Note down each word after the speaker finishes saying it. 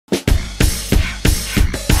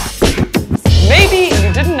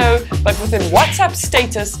but within WhatsApp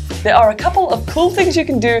status, there are a couple of cool things you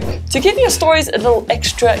can do to give your stories a little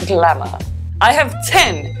extra glamour. I have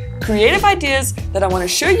 10 creative ideas that I want to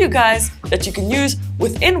show you guys that you can use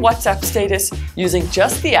within WhatsApp status using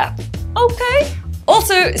just the app. Okay?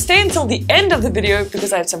 Also, stay until the end of the video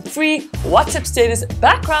because I have some free WhatsApp status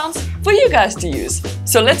backgrounds for you guys to use.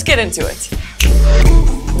 So let's get into it.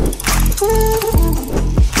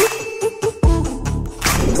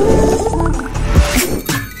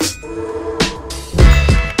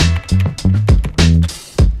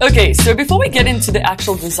 Okay, so before we get into the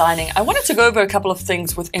actual designing, I wanted to go over a couple of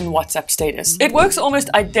things within WhatsApp status. It works almost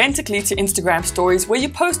identically to Instagram stories where you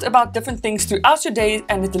post about different things throughout your day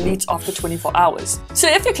and it deletes after 24 hours. So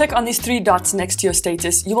if you click on these 3 dots next to your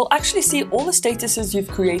status, you will actually see all the statuses you've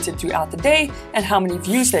created throughout the day and how many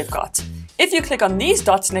views they've got. If you click on these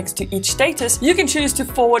dots next to each status, you can choose to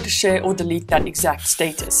forward, share, or delete that exact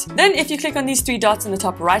status. Then if you click on these 3 dots in the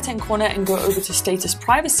top right-hand corner and go over to status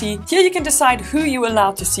privacy, here you can decide who you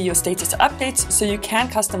allow to see your status updates, so you can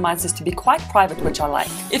customize this to be quite private, which I like.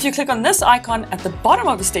 If you click on this icon at the bottom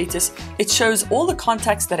of the status, it shows all the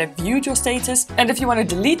contacts that have viewed your status. And if you want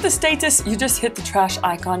to delete the status, you just hit the trash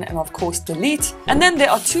icon and of course delete. And then there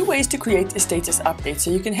are 2 ways to create a status update. So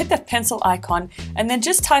you can hit that pencil icon and then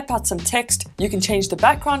just type out some text. You can change the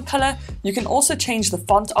background color, you can also change the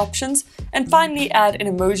font options, and finally add an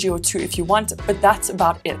emoji or 2 if you want, but that's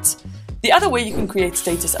about it. The other way you can create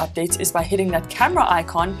status updates is by hitting that camera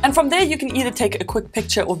icon, and from there you can either take a quick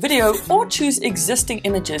picture or video or choose existing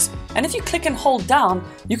images. And if you click and hold down,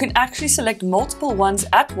 you can actually select multiple ones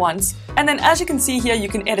at once, and then as you can see here, you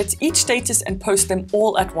can edit each status and post them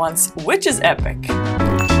all at once, which is epic.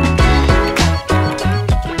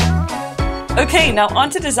 Okay, now on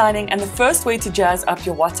to designing, and the first way to jazz up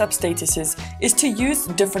your WhatsApp statuses is to use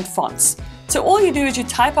different fonts. So all you do is you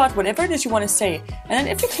type out whatever it is you want to say, and then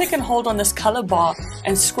if you click and hold on this color bar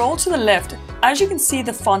and scroll to the left, as you can see,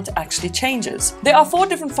 the font actually changes. There are 4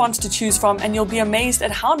 different fonts to choose from, and you'll be amazed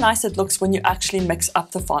at how nice it looks when you actually mix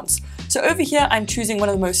up the fonts. So over here, I'm choosing one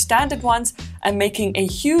of the most standard ones. I'm making a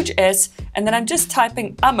huge S, and then I'm just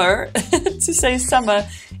typing to say summer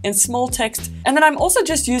in small text. And then I'm also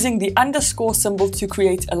just using the underscore symbol to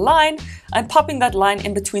create a line. I'm popping that line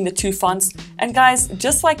in between the 2 fonts. And guys,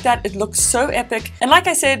 just like that, it looks so epic. And like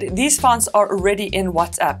I said, these fonts are already in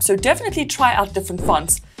WhatsApp, so definitely try out different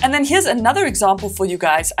fonts. And then here's another example for you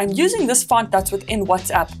guys. I'm using this font that's within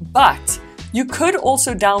WhatsApp, but you could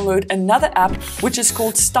also download another app which is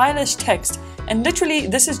called Stylish Text. And literally,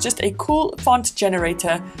 this is just a cool font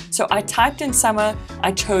generator. So I typed in summer,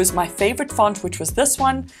 I chose my favorite font, which was this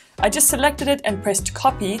one. I just selected it and pressed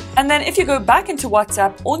copy. And then if you go back into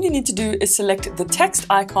WhatsApp, all you need to do is select the text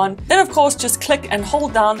icon. Then of course, just click and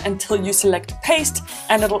hold down until you select paste,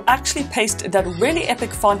 and it'll actually paste that really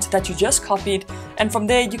epic font that you just copied. And from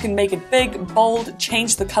there, you can make it big, bold,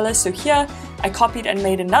 change the color. So here, I copied and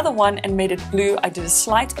made another one and made it blue. I did a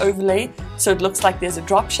slight overlay, so it looks like there's a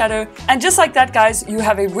drop shadow. And just like that, guys, you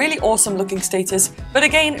have a really awesome looking status. But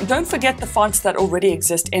again, don't forget the fonts that already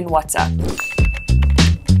exist in WhatsApp.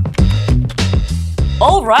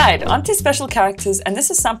 Alright, onto special characters, and this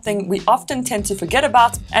is something we often tend to forget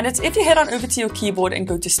about, and it's if you head on over to your keyboard and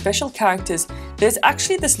go to special characters, there's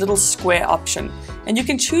actually this little square option, and you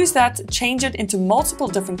can choose that, change it into multiple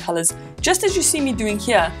different colors, just as you see me doing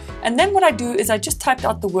here. And then what I do is I just typed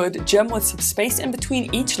out the word gym with some space in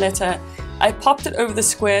between each letter. I popped it over the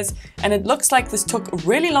squares, and it looks like this took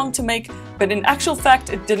really long to make, but in actual fact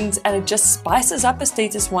it didn't, and it just spices up a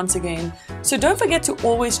status once again. So don't forget to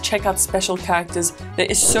always check out special characters. There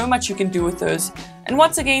is so much you can do with those. And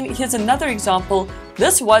once again, here's another example.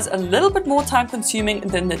 This was a little bit more time consuming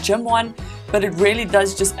than the gym one, but it really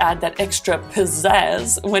does just add that extra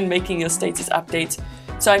pizzazz when making your status update.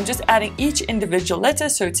 So I'm just adding each individual letter,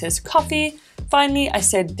 so it says coffee. Finally, I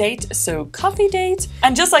said date, so coffee date.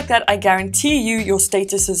 And just like that, I guarantee you your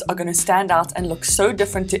statuses are going to stand out and look so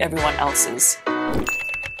different to everyone else's.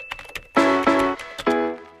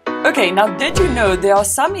 Okay, now did you know there are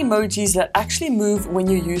some emojis that actually move when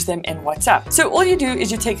you use them in WhatsApp? So all you do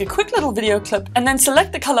is you take a quick little video clip and then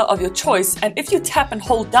select the color of your choice, and if you tap and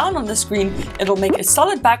hold down on the screen, it'll make a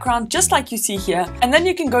solid background just like you see here. And then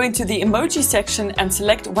you can go into the emoji section and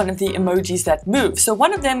select one of the emojis that move. So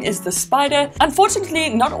one of them is the spider. Unfortunately,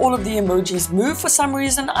 not all of the emojis move for some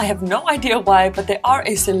reason. I have no idea why, but there are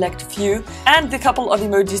a select few, and the couple of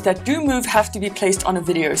emojis that do move have to be placed on a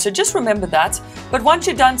video. So just remember that. But once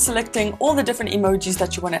you're done selecting selecting all the different emojis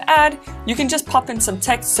that you want to add, you can just pop in some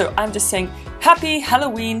text. So I'm just saying Happy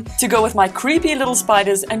Halloween to go with my creepy little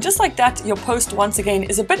spiders, and just like that, your post once again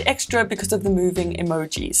is a bit extra because of the moving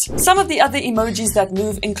emojis. Some of the other emojis that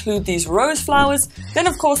move include these rose flowers, then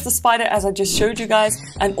of course the spider as I just showed you guys,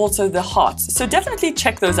 and also the hearts. So definitely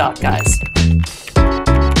check those out, guys.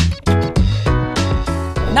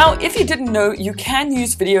 Now, if you didn't know, you can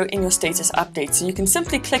use video in your status update. So you can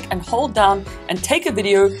simply click and hold down and take a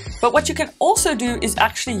video. But what you can also do is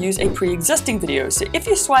actually use a pre-existing video. So if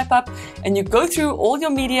you swipe up and you go through all your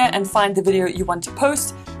media and find the video you want to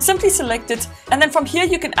post, simply select it. And then from here,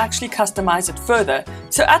 you can actually customize it further.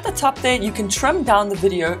 So at the top there, you can trim down the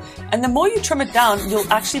video. And the more you trim it down,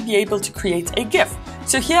 you'll actually be able to create a GIF.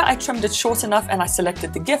 So here I trimmed it short enough and I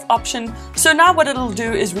selected the GIF option. So now what it'll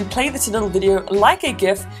do is replay this little video like a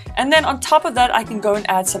GIF, and then on top of that I can go and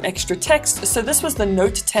add some extra text. So this was the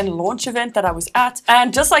Note 10 launch event that I was at,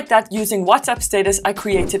 and just like that, using WhatsApp status, I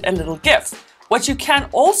created a little GIF. What you can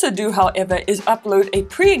also do, however, is upload a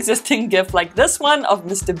pre-existing GIF like this one of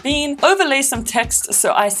Mr. Bean, overlay some text.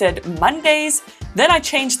 So I said Mondays, then I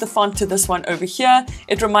changed the font to this one over here.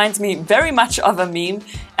 It reminds me very much of a meme.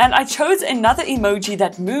 And I chose another emoji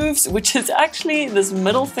that moves, which is actually this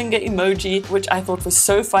middle finger emoji, which I thought was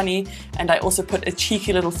so funny. And I also put a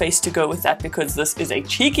cheeky little face to go with that because this is a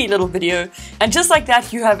cheeky little video. And just like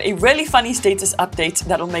that, you have a really funny status update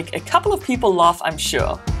that'll make a couple of people laugh, I'm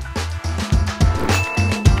sure.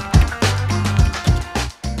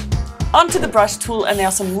 Onto the brush tool, and there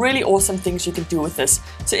are some really awesome things you can do with this.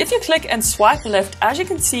 So if you click and swipe left, as you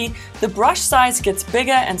can see, the brush size gets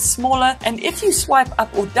bigger and smaller, and if you swipe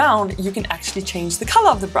up or down, you can actually change the color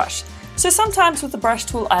of the brush. So sometimes with the brush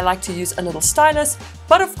tool, I like to use a little stylus,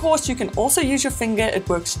 but of course you can also use your finger, it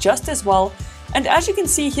works just as well. And as you can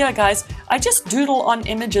see here, guys, I just doodle on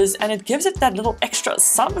images and it gives it that little extra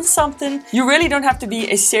something. You really don't have to be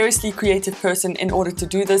a seriously creative person in order to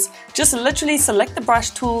do this. Just literally select the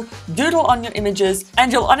brush tool, doodle on your images,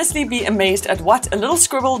 and you'll honestly be amazed at what a little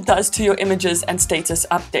scribble does to your images and status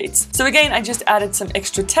updates. So again, I just added some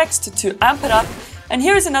extra text to amp it up. And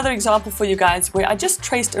here is another example for you guys where I just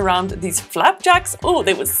traced around these flapjacks. Oh,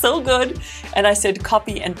 they were so good. And I said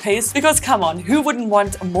copy and paste because come on, who wouldn't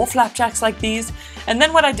want more flapjacks like these? And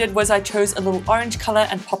then what I did was I chose a little orange color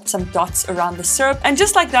and popped some dots around the syrup. And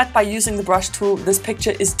just like that, by using the brush tool, this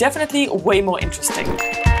picture is definitely way more interesting.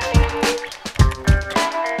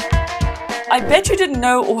 I bet you didn't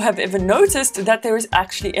know or have ever noticed that there is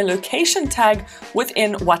actually a location tag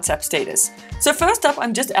within WhatsApp status. So first up,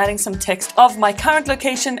 I'm just adding some text of my current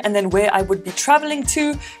location and then where I would be traveling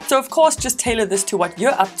to. So of course, just tailor this to what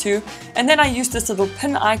you're up to. And then I use this little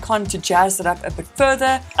pin icon to jazz it up a bit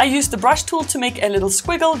further. I use the brush tool to make a little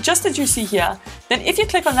squiggle, just as you see here. Then if you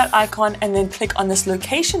click on that icon and then click on this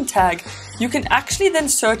location tag, you can actually then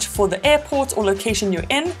search for the airport or location you're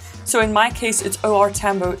in. So in my case, it's OR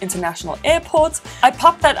Tambo International Airport. I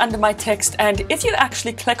pop that under my text, and if you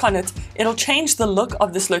actually click on it, it'll change the look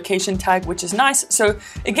of this location tag, which is nice. So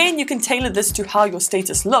again, you can tailor this to how your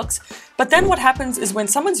status looks. But then what happens is when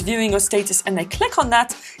someone's viewing your status and they click on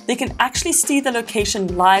that, they can actually see the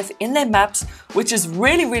location live in their maps, which is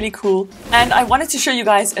really, really cool. And I wanted to show you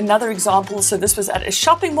guys another example. So this was at a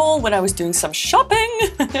shopping mall when I was doing some shopping.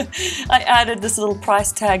 I added this little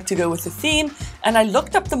price tag to go with the theme, and I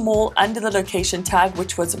looked up the mall under the location tag,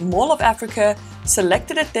 which was Mall of Africa,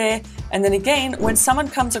 selected it there, and then again, when someone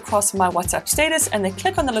comes across my WhatsApp status and they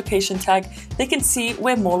click on the location tag, they can see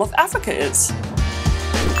where Mall of Africa is.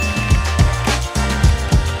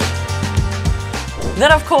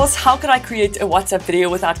 Then of course, how could I create a WhatsApp video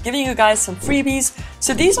without giving you guys some freebies?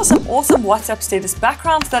 So these are some awesome WhatsApp status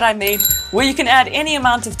backgrounds that I made where you can add any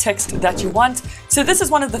amount of text that you want. So this is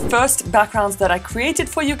one of the first backgrounds that I created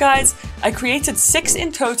for you guys. I created 6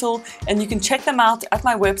 in total, and you can check them out at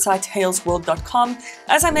my website, halesworld.com.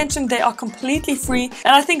 As I mentioned, they are completely free,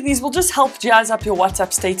 and I think these will just help jazz up your WhatsApp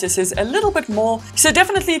statuses a little bit more. So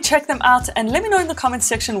definitely check them out and let me know in the comment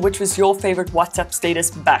section which was your favorite WhatsApp status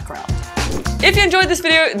background. If you enjoyed this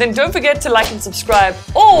video, then don't forget to like and subscribe,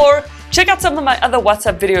 or check out some of my other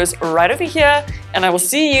WhatsApp videos right over here, and I will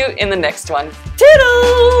see you in the next one.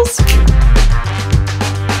 Toodles!